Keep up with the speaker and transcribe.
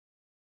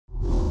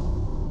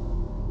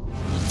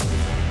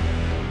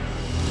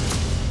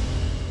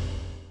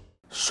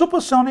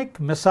Supersonic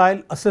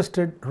missile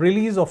assisted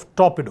release of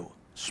Torpedo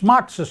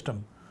smart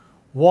system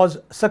was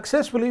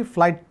successfully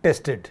flight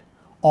tested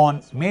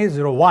on May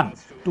 01,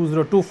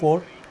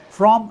 2024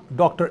 from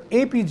Dr.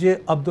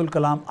 APJ Abdul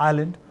Kalam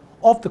Island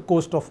off the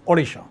coast of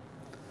Odisha.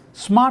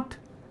 SMART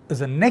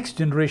is a next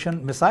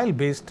generation missile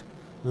based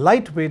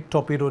lightweight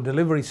torpedo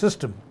delivery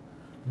system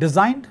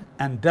designed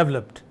and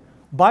developed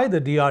by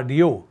the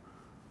DRDO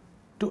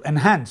to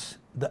enhance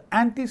the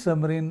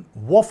anti-submarine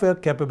warfare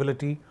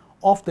capability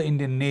of the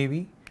Indian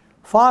Navy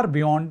far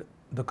beyond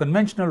the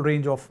conventional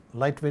range of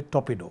lightweight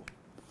torpedo.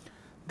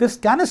 This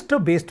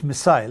canister-based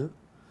missile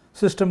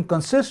system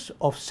consists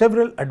of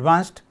several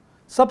advanced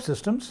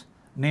subsystems,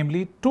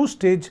 namely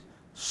two-stage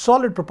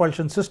solid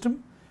propulsion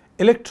system,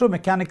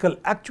 electromechanical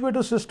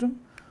actuator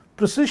system,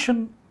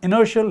 precision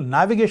inertial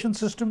navigation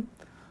system.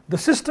 The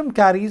system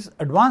carries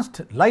advanced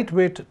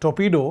lightweight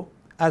torpedo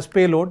as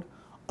payload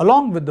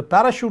along with the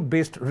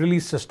parachute-based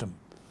release system.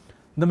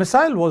 The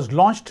missile was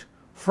launched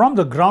from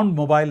the ground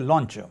mobile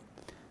launcher.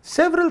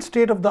 Several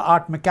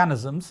state-of-the-art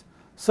mechanisms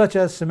such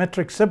as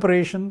symmetric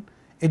separation,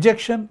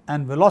 ejection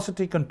and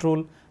velocity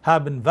control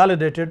have been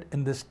validated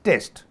in this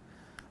test.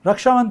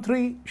 Raksha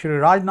Mantri Shri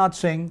Rajnath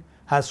Singh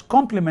has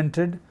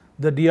complimented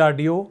the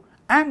DRDO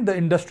and the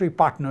industry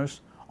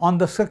partners on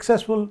the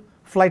successful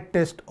flight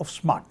test of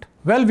SMART.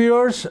 Well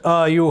viewers,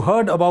 you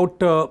heard about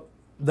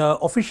the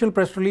official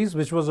press release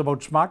which was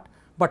about SMART,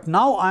 but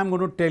now I am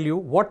going to tell you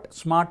what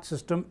SMART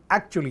system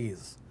actually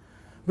is,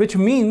 which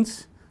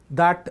means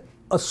that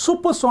a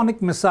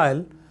supersonic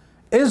missile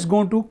is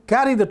going to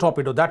carry the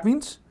torpedo. That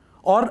means,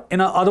 or in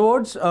other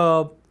words,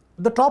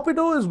 the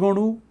torpedo is going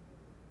to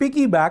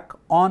piggyback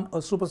on a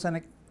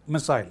supersonic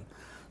missile.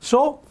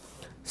 So,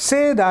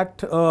 say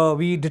that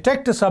we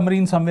detect a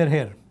submarine somewhere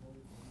here.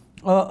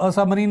 A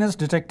submarine is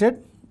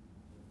detected,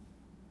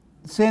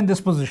 say in this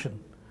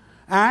position,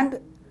 and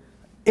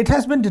it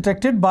has been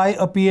detected by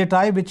a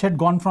PATI which had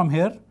gone from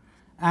here,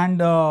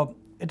 and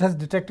it has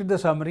detected the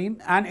submarine,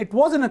 and it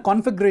was in a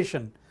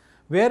configuration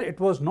where it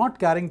was not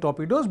carrying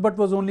torpedoes but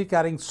was only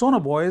carrying sonar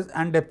buoys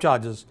and depth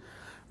charges.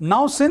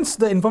 Now, since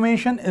the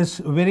information is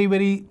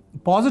very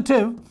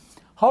positive,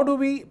 how do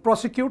we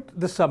prosecute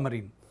this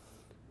submarine?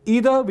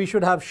 Either we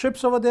should have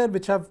ships over there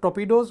which have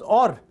torpedoes,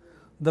 or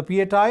the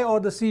PATI or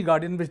the Sea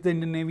Guardian, which the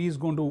Indian Navy is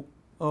going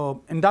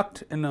to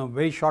induct in a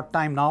very short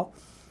time now.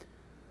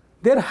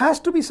 There has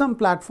to be some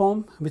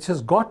platform which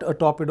has got a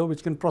torpedo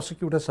which can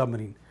prosecute a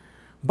submarine.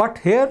 But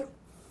here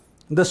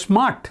the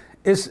SMART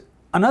is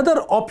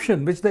another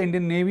option which the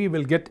Indian Navy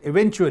will get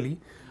eventually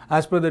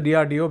as per the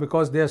DRDO,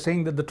 because they are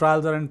saying that the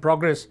trials are in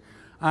progress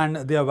and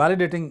they are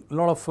validating a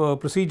lot of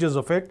procedures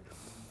of it.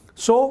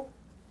 So,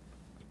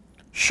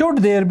 should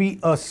there be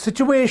a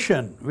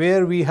situation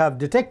where we have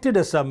detected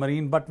a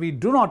submarine but we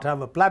do not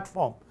have a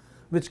platform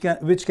which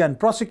can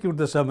prosecute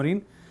the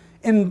submarine,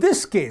 in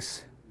this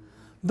case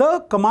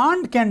the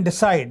command can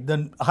decide,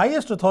 the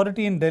highest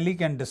authority in Delhi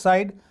can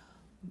decide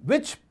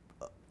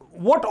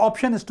what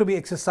option is to be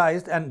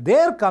exercised, and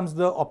there comes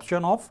the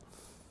option of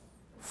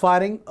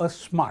firing a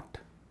SMART.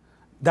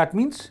 That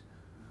means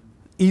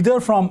either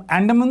from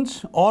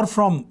Andamans or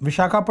from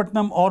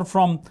Visakhapatnam or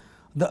from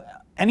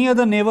any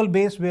other naval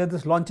base where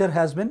this launcher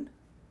has been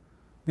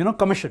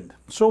commissioned.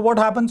 So what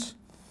happens?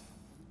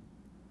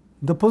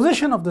 The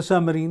position of the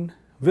submarine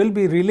will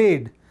be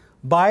relayed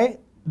by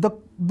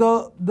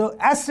the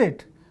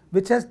asset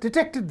which has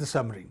detected the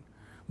submarine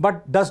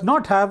but does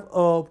not have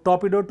a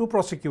torpedo to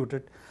prosecute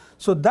it.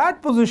 So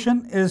that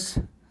position is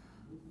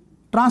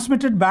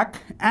transmitted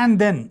back, and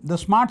then the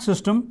SMART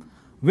system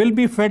will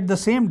be fed the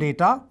same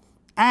data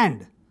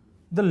and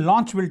the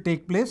launch will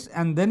take place,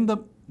 and then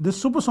this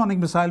supersonic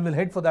missile will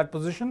head for that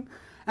position,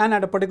 and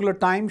at a particular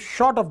time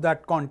short of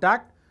that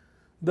contact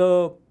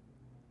the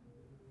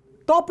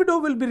torpedo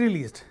will be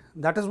released.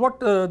 That is what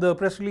the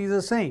press release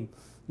is saying,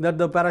 that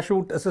the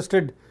parachute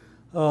assisted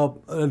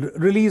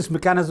release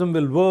mechanism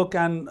will work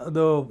and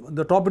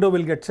the torpedo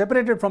will get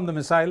separated from the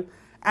missile,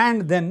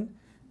 and then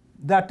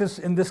that is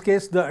in this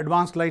case the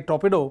advanced light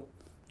torpedo,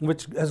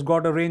 which has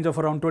got a range of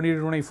around 20 to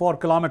 24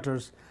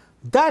 kilometers,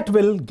 that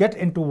will get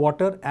into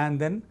water and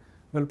then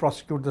will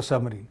prosecute the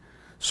submarine.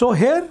 So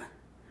here,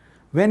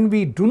 when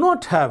we do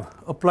not have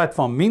a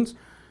platform, means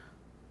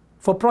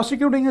for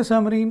prosecuting a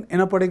submarine in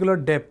a particular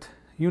depth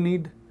you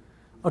need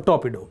a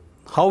torpedo.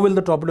 How will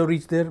the torpedo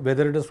reach there?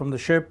 Whether it is from the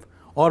ship,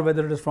 or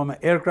whether it is from an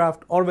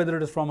aircraft, or whether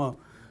it is from a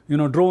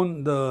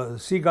drone, the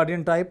Sea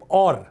Guardian type,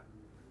 or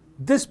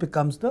this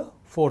becomes the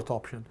fourth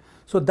option.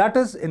 So that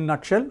is in a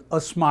nutshell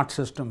a SMART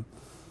system.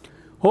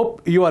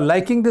 Hope you are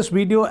liking this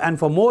video, and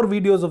for more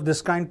videos of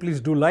this kind, please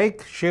do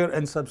like, share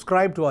and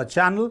subscribe to our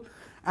channel,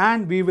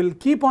 and we will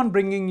keep on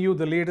bringing you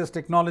the latest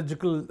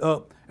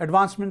technological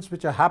advancements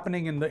which are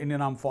happening in the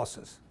Indian Armed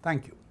Forces.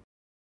 Thank you.